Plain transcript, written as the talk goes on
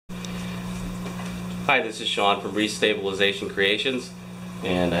Hi, this is Sean from Reef Stabilization Creations,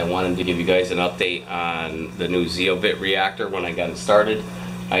 and I wanted to give you guys an update on the new zeovit reactor when I got it started.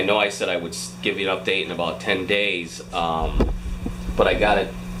 I know I said I would give you an update in about 10 days, but I got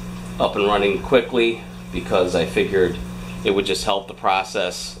it up and running quickly because I figured it would just help the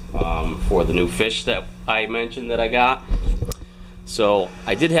process for the new fish that I mentioned that I got. So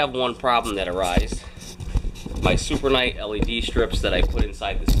I did have one problem that arose. My Super Night LED strips that I put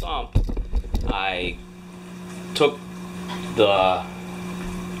inside the sump, I took the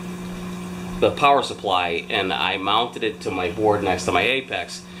power supply and I mounted it to my board next to my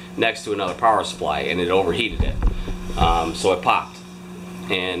apex next to another power supply, and it overheated it, so it popped,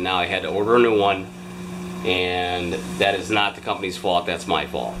 and now I had to order a new one, and that is not the company's fault, that's my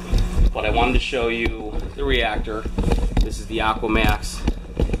fault. But I wanted to show you the reactor. This is the Aquamax.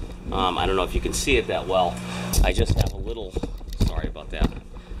 I don't know if you can see it that well. I just have a little, sorry about that,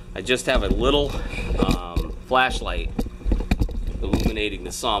 I just have a little flashlight illuminating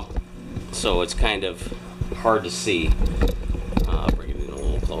the sump, so it's kind of hard to see. I'll bring it in a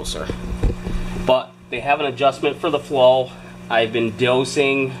little closer. But they have an adjustment for the flow. I've been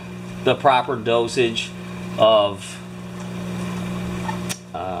dosing the proper dosage of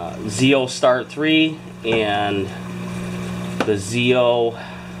Zeo Start 3 and the Zeo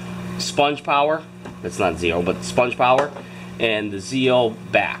Sponge Power. That's not Zeo, but Sponge Power, and the Zeo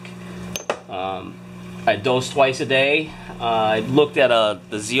back. I dose twice a day. I looked at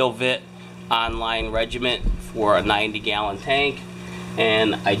the zeovit online regimen for a 90-gallon tank,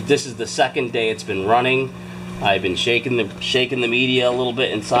 and this is the second day it's been running. I've been shaking the media a little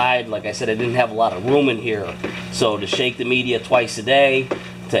bit inside. Like I said, I didn't have a lot of room in here, so to shake the media twice a day,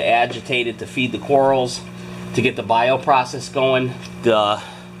 to agitate it to feed the corals, to get the bioprocess going. The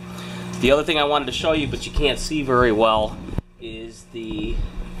other thing I wanted to show you, but you can't see very well, is the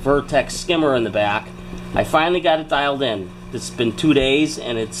Vertex skimmer in the back. I finally got it dialed in. It's been 2 days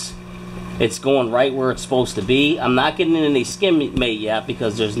and it's going right where it's supposed to be. I'm not getting any skim mate yet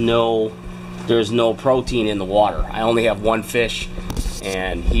because there's no protein in the water. I only have one fish,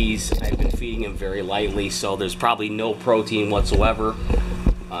 and I've been feeding him very lightly, so there's probably no protein whatsoever.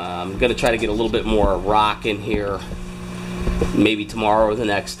 I'm gonna try to get a little bit more rock in here, maybe tomorrow or the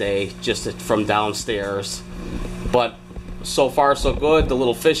next day, just from downstairs. But so far so good. The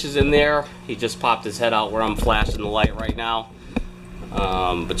little fish is in there. He just popped his head out where I'm flashing the light right now,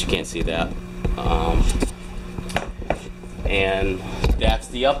 but you can't see that. And that's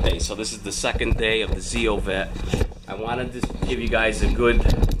the update. So this is the second day of the zeovit. I wanted to give you guys many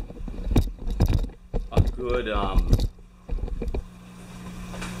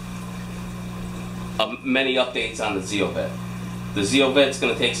updates on the zeovit. The zeovit's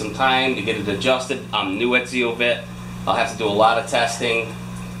going to take some time to get it adjusted. I'm new at zeovit. I'll have to do a lot of testing.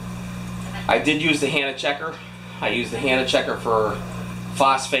 I did use the HANA checker. I used the HANA checker for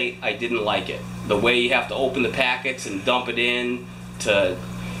phosphate. I didn't like it. The way you have to open the packets and dump it in,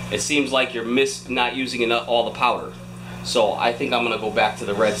 it seems like you're not using all the powder. So I think I'm going to go back to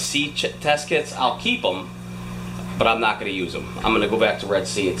the Red Sea test kits. I'll keep them, but I'm not going to use them. I'm going to go back to Red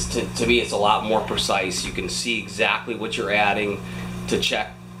Sea. To me, it's a lot more precise. You can see exactly what you're adding to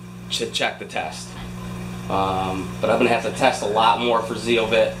check the test. But I'm going to have to test a lot more for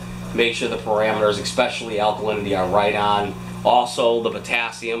zeovit. Make sure the parameters, especially alkalinity, are right on. Also, the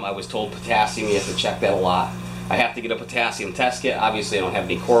potassium. I was told potassium, you have to check that a lot. I have to get a potassium test kit. Obviously, I don't have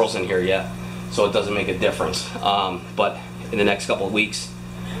any corals in here yet, so it doesn't make a difference. But in the next couple of weeks,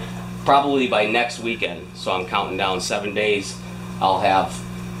 probably by next weekend, so I'm counting down 7 days, I'll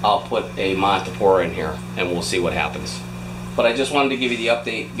put a Montipora in here, and we'll see what happens. But I just wanted to give you the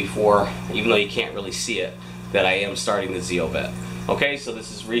update before, even though you can't really see it, that I am starting the zeovit. Okay, so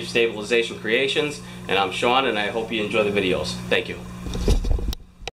this is Reef Stabilization Creations, and I'm Sean, and I hope you enjoy the videos. Thank you.